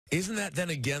Isn't that then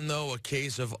again, though, a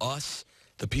case of us,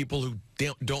 the people who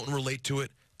don't relate to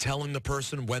it, telling the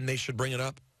person when they should bring it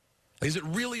up? Is it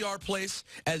really our place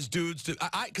as dudes to...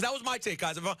 Because that was my take,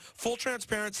 guys. Full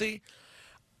transparency,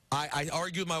 I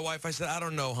argued with my wife. I said, I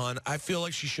don't know, hon. I feel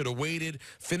like she should have waited,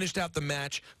 finished out the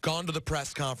match, gone to the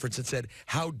press conference and said,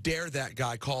 how dare that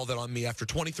guy call that on me after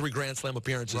 23 Grand Slam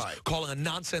appearances, calling a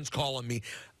nonsense call on me.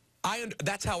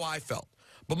 That's how I felt.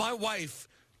 But my wife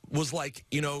was like,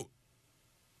 you know,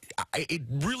 it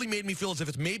really made me feel as if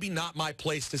it's maybe not my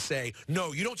place to say,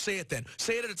 no, you don't say it then.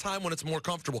 Say it at a time when it's more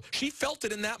comfortable. She felt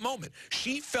it in that moment.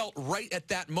 She felt right at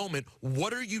that moment,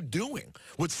 what are you doing?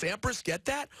 Would Sampras get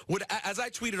that? As I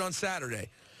tweeted on Saturday,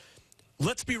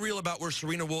 let's be real about where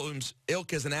Serena Williams'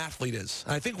 ilk as an athlete is.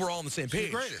 And I think we're all on the same page.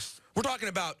 She's the greatest. We're talking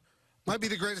about... Might be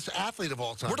the greatest athlete of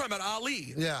all time. We're talking about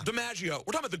Ali, DiMaggio.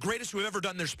 We're talking about the greatest who have ever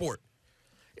done their sport.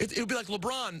 It would be like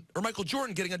LeBron or Michael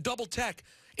Jordan getting a double tech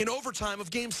in overtime of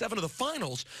Game 7 of the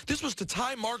finals. This was to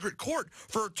tie Margaret Court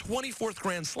for her 24th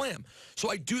Grand Slam.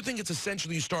 So I do think it's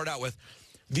essentially you start out with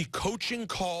the coaching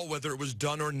call, whether it was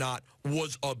done or not,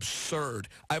 was absurd.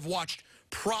 I've watched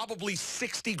probably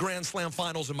 60 Grand Slam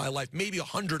finals in my life, maybe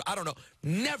 100. I don't know.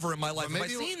 Never in my life have I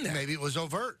seen that. Maybe it was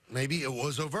overt. Maybe it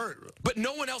was overt. But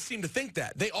no one else seemed to think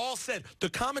that. They all said, the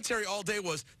commentary all day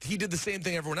was, he did the same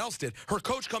thing everyone else did. Her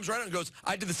coach comes right out and goes,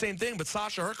 I did the same thing, but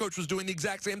Sasha, her coach, was doing the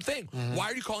exact same thing. Why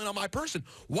are you calling on my person?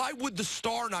 Why would the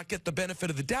star not get the benefit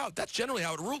of the doubt? That's generally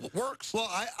how it works.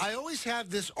 Well, I always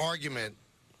have this argument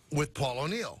with Paul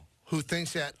O'Neill, who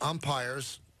thinks that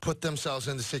umpires put themselves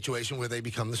in the situation where they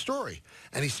become the story.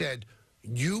 And he said,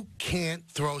 you can't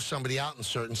throw somebody out in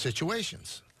certain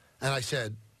situations. And I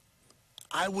said,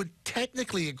 I would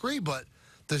technically agree, but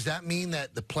does that mean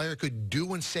that the player could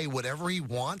do and say whatever he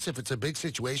wants if it's a big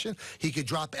situation? He could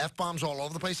drop F-bombs all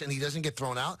over the place and he doesn't get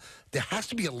thrown out? There has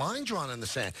to be a line drawn in the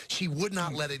sand. She would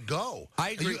not let it go.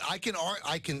 I agree. I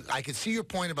can see your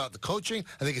point about the coaching.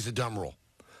 I think it's a dumb rule.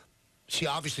 She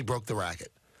obviously broke the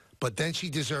racket. But then she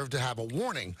deserved to have a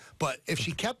warning. But if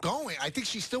she kept going, I think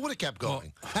she still would have kept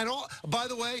going. And by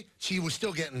the way, she was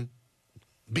still getting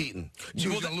beaten. She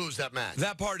was going to lose that match.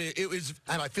 That part, it was...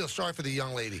 And I feel sorry for the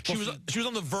young lady. She was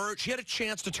on the verge. She had a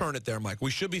chance to turn it there, Mike. We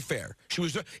should be fair. She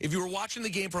was. If you were watching the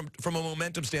game from a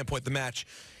momentum standpoint, the match,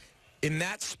 in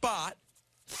that spot,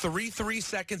 3-3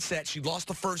 second set, she lost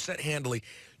the first set handily.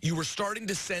 You were starting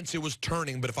to sense it was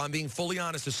turning, but if I'm being fully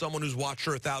honest, as someone who's watched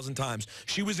her 1,000 times,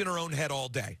 she was in her own head all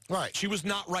day. Right. She was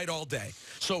not right all day.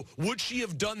 So would she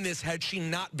have done this had she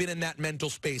not been in that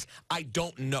mental space? I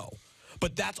don't know.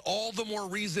 But that's all the more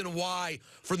reason why,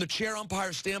 from the chair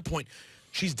umpire standpoint,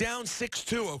 she's down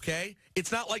 6-2, okay?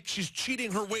 It's not like she's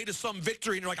cheating her way to some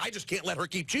victory, and you're like, I just can't let her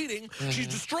keep cheating. She's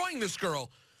destroying this girl.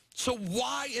 So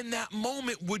why in that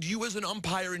moment would you as an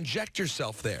umpire inject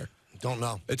yourself there? Don't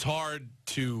know. It's hard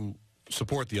to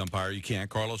support the umpire. You can't.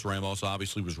 Carlos Ramos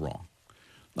obviously was wrong.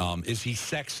 Is he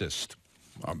sexist?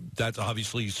 That's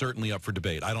obviously certainly up for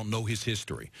debate. I don't know his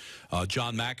history.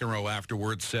 John McEnroe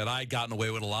afterwards said, I'd gotten away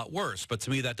with a lot worse. But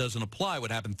to me, that doesn't apply what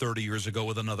happened 30 years ago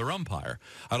with another umpire.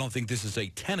 I don't think this is a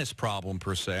tennis problem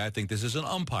per se. I think this is an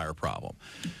umpire problem.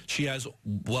 She has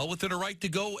well within her right to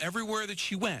go everywhere that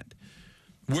she went.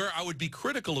 Where I would be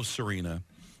critical of Serena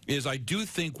is I do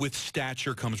think with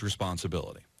stature comes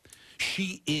responsibility.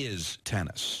 She is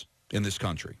tennis in this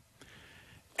country.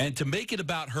 And to make it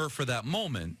about her for that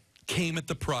moment came at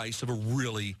the price of a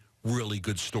really, really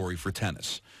good story for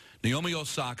tennis. Naomi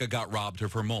Osaka got robbed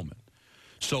of her moment.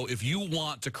 So if you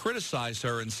want to criticize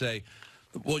her and say,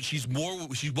 well, she's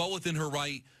well within her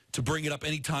right to bring it up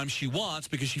anytime she wants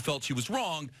because she felt she was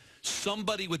wrong,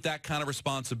 somebody with that kind of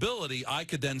responsibility, I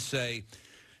could then say,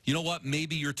 you know what,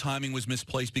 maybe your timing was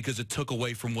misplaced because it took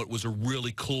away from what was a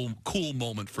really cool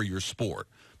moment for your sport.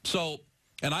 So,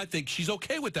 and I think she's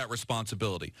okay with that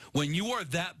responsibility. When you are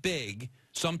that big,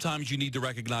 sometimes you need to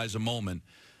recognize a moment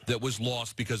that was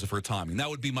lost because of her timing.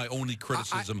 That would be my only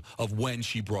criticism of when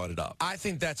she brought it up. I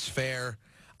think that's fair.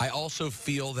 I also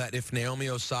feel that if Naomi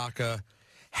Osaka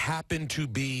happened to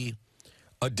be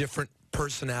a different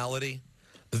personality,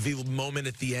 the moment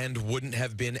at the end wouldn't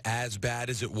have been as bad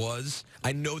as it was.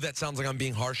 I know that sounds like I'm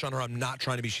being harsh on her. I'm not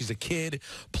trying to be. She's a kid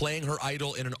playing her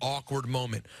idol in an awkward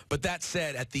moment. But that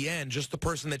said, at the end, just the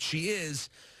person that she is,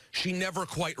 she never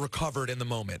quite recovered in the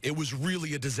moment. It was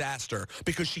really a disaster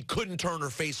because she couldn't turn her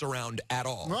face around at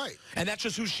all. Right. And that's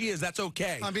just who she is. That's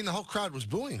okay. I mean, the whole crowd was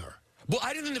booing her. Well,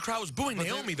 I didn't think the crowd was booing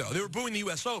Naomi, though. They were booing the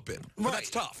U.S. Open. But right. That's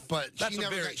tough. But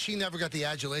she never got the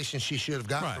adulation she should have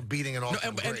gotten for beating an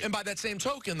all-time great. And by that same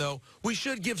token, though, we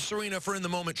should give Serena for in the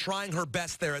moment trying her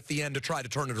best there at the end to try to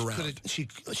turn it around. She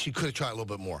could have tried a little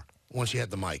bit more when she had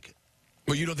the mic.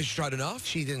 But you don't think she tried enough?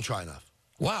 She didn't try enough.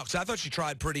 Wow, because I thought she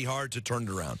tried pretty hard to turn it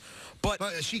around. But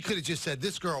she could have just said,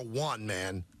 this girl won,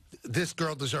 man. This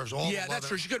girl deserves all the love. Yeah, that's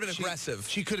true. She could have been aggressive.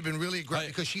 She could have been really aggressive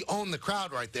because she owned the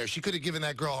crowd right there. She could have given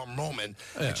that girl a moment,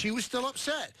 and she was still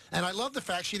upset. And I love the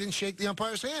fact she didn't shake the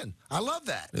umpire's hand. I love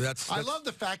that. I love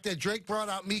the fact that Drake brought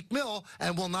out Meek Mill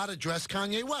and will not address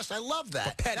Kanye West. I love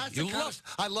that. Petty.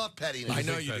 I love pettiness. I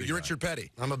know you do. You're Richard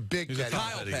Petty. I'm a big Petty.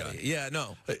 Kyle Petty. Yeah,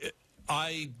 no.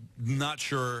 I'm not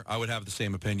sure I would have the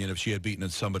same opinion if she had beaten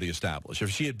somebody established.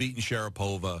 If she had beaten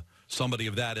Sharapova, somebody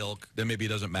of that ilk, then maybe it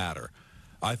doesn't matter.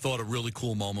 I thought a really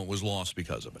cool moment was lost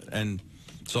because of it. And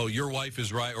so your wife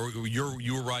is right, or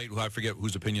you were right, I forget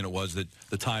whose opinion it was, that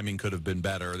the timing could have been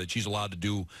better, that she's allowed to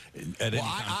do at any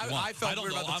time. I felt don't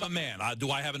weird know. about I'm a man.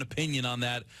 Do I have an opinion on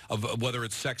that, of whether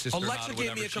it's sexist or not? Alexa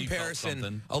gave me a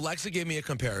comparison. Alexa gave me a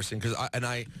comparison, because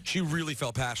she really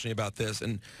felt passionate about this,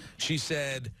 and she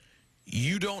said,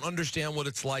 you don't understand what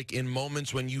it's like in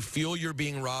moments when you feel you're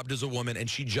being robbed as a woman, and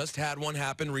she just had one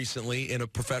happen recently in a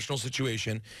professional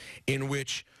situation in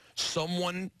which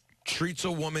someone treats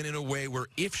a woman in a way where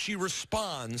if she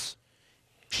responds,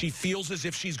 she feels as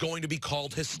if she's going to be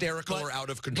called hysterical or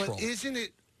out of control. But isn't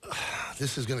it,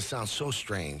 this is going to sound so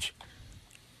strange,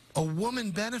 a woman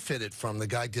benefited from the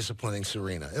guy disciplining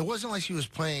Serena. It wasn't like she was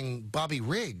playing Bobby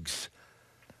Riggs.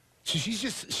 So she's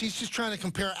just trying to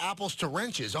compare apples to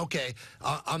wrenches. Okay,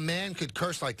 a man could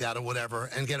curse like that or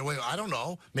whatever and get away. I don't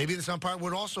know. Maybe this umpire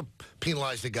would also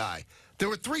penalize the guy. There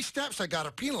were 3 steps that got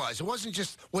her penalized. It wasn't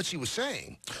just what she was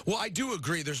saying. Well, I do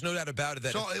agree. There's no doubt about it.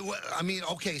 So, I mean,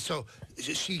 okay, so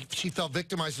she felt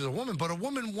victimized as a woman, but a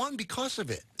woman won because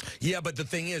of it. Yeah, but the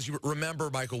thing is, you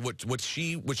remember, Michael, what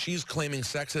she's claiming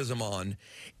sexism on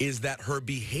is that her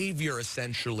behavior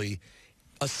essentially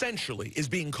is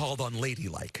being called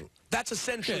unladylike. That's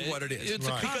essentially what it is. It's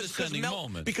a condescending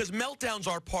moment. Because meltdowns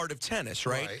are part of tennis,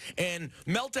 right? And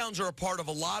meltdowns are a part of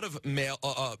a lot of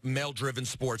male-driven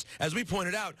sports. As we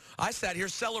pointed out, I sat here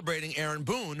celebrating Aaron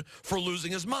Boone for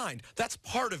losing his mind. That's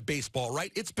part of baseball,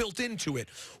 right? It's built into it.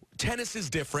 Tennis is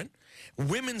different.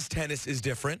 Women's tennis is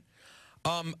different.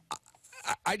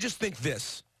 I just think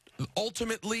this.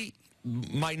 Ultimately,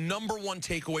 my number one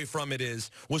takeaway from it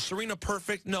was Serena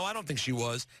perfect? No, I don't think she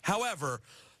was. However,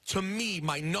 to me,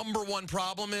 my number one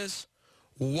problem is,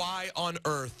 why on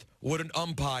earth would an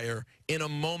umpire in a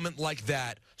moment like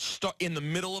that in the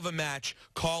middle of a match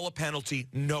call a penalty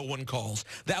no one calls?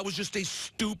 That was just a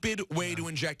stupid way to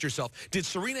inject yourself. Did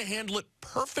Serena handle it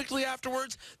perfectly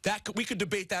afterwards? We could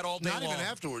debate that all day long. Not even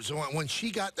afterwards. When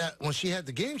she got that, when she had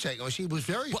the game taken, she was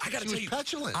very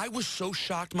petulant. I was so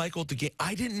shocked, Michael, at the game.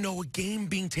 I didn't know a game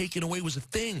being taken away was a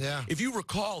thing. Yeah. If you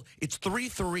recall, it's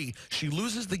 3-3. She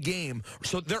loses the game,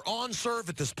 so they're on serve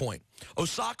at this point.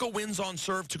 Osaka wins on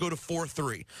serve to go to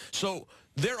 4-3. So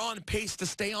they're on pace to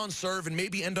stay on serve and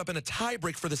maybe end up in a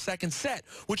tiebreak for the second set,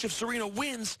 which if Serena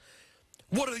wins,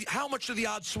 how much do the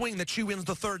odds swing that she wins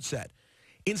the third set?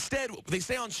 Instead, they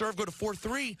stay on serve, go to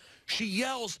 4-3. She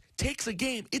yells, takes a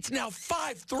game. It's now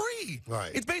 5-3.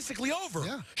 Right. It's basically over.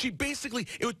 Yeah. It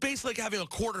was basically like having a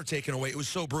quarter taken away. It was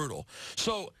so brutal.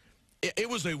 So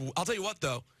I'll tell you what,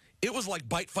 though, it was like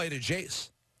bite, fight, and Jace.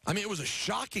 I mean, it was a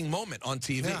shocking moment on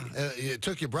TV. Yeah, it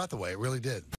took your breath away. It really did.